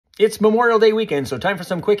It's Memorial Day weekend, so time for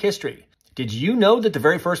some quick history. Did you know that the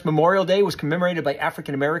very first Memorial Day was commemorated by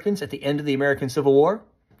African Americans at the end of the American Civil War?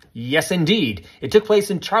 Yes, indeed. It took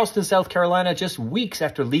place in Charleston, South Carolina, just weeks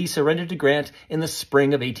after Lee surrendered to Grant in the spring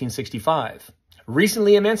of 1865.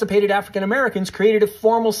 Recently emancipated African Americans created a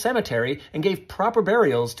formal cemetery and gave proper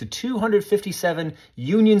burials to 257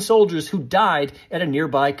 Union soldiers who died at a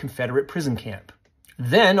nearby Confederate prison camp.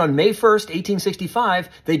 Then, on May 1st, 1865,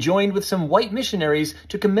 they joined with some white missionaries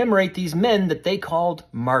to commemorate these men that they called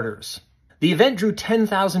martyrs. The event drew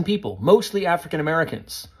 10,000 people, mostly African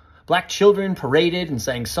Americans. Black children paraded and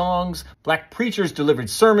sang songs. Black preachers delivered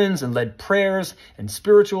sermons and led prayers and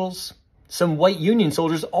spirituals. Some white Union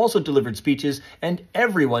soldiers also delivered speeches, and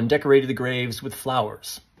everyone decorated the graves with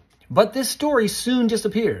flowers. But this story soon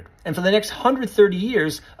disappeared, and for the next 130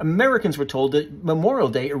 years, Americans were told that Memorial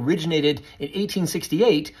Day originated in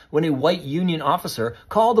 1868 when a white Union officer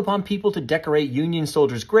called upon people to decorate Union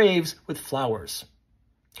soldiers' graves with flowers.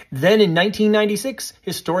 Then in 1996,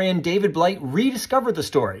 historian David Blight rediscovered the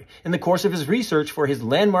story in the course of his research for his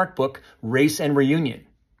landmark book, Race and Reunion.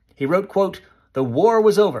 He wrote, quote, "The war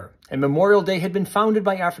was over, and Memorial Day had been founded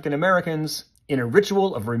by African Americans in a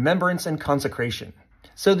ritual of remembrance and consecration."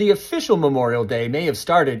 So the official Memorial Day may have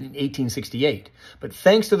started in 1868, but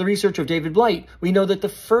thanks to the research of David Blight, we know that the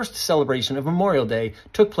first celebration of Memorial Day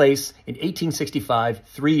took place in 1865,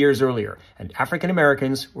 3 years earlier, and African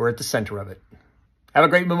Americans were at the center of it. Have a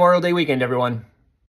great Memorial Day weekend, everyone.